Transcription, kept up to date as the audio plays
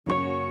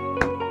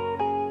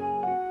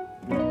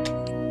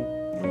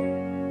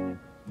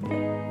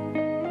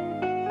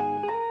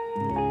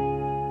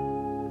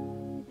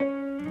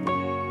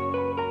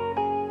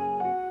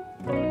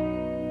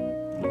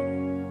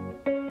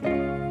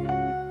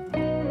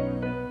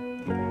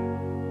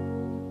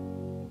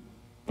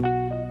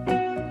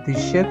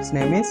This shape's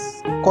name is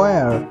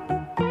square.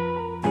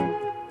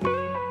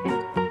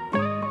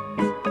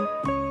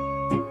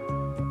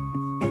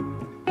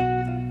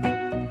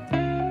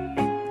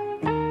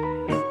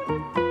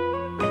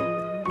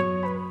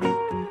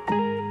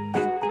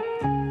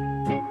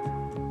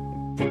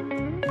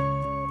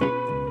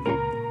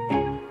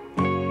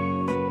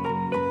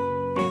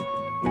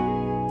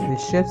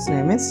 This shape's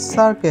name is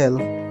circle.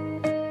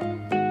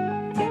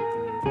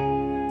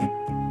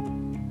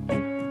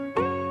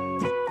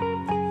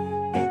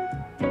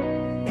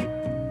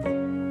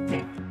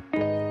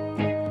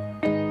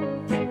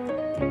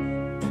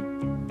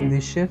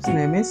 This shape's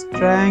name is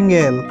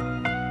triangle.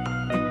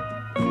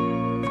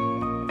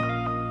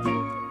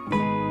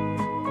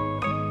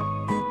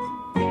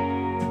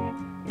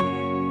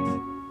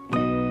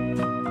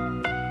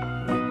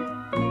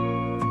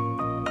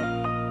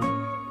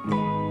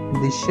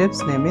 This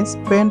shape's name is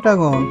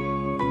pentagon.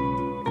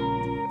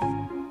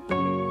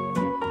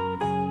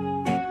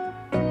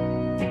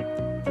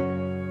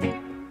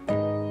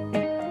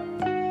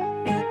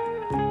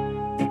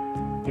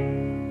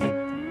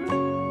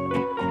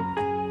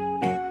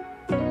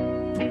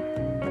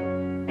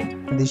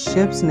 This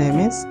shape's name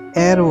is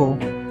arrow.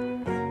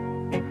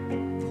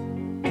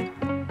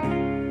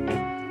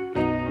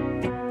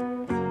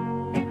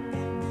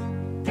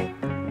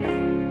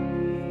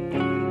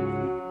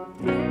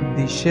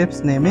 This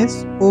shape's name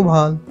is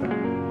oval.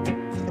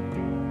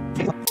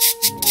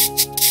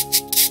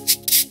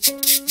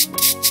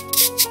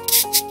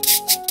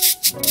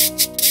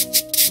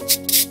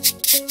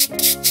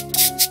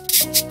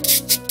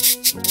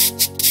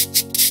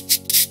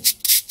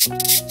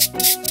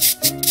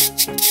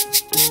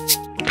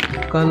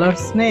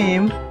 Colors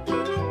name: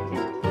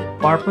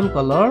 purple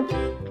color,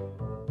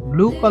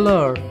 blue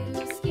color,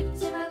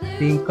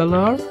 pink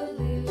color,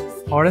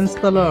 orange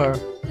color,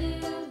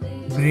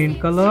 green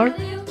color,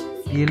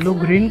 yellow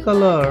green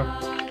color.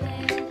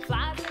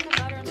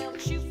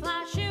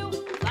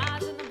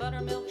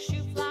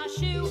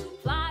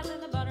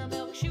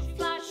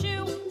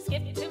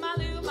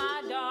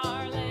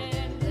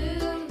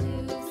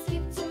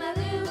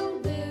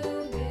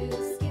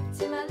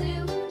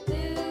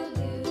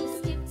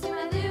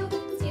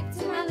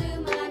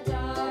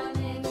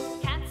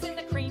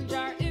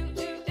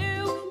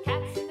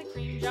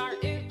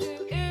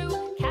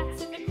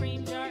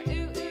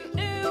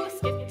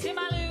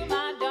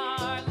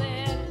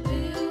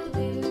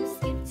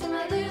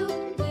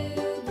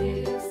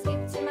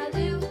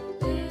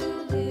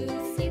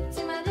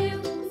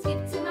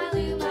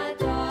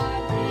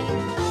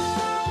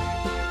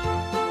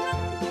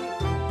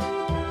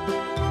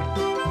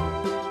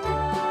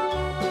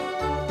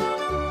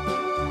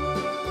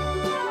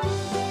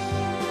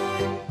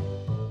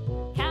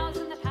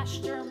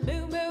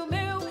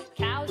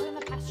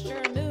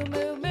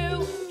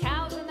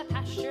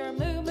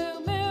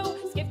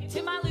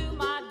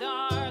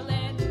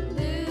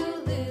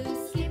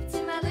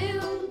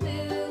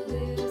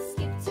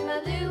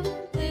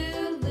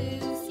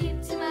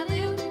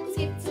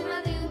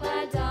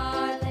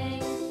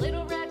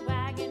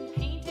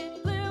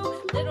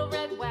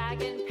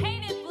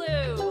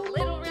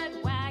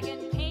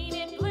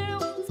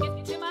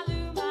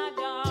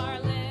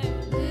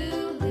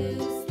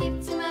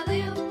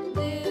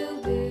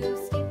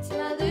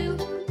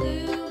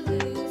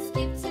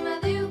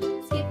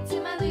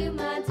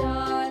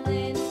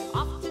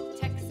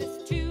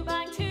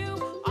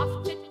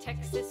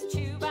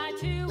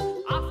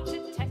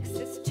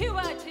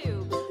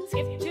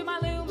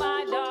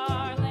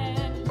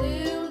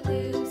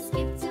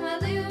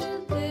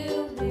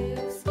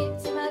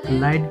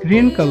 Light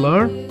green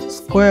color,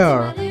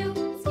 square.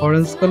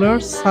 Orange color,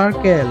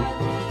 circle.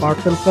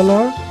 Purple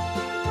color,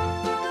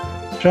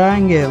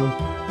 triangle.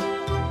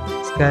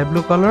 Sky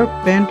blue color,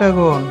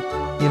 pentagon.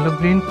 Yellow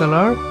green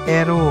color,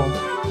 arrow.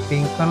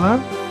 Pink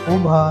color,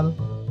 oval.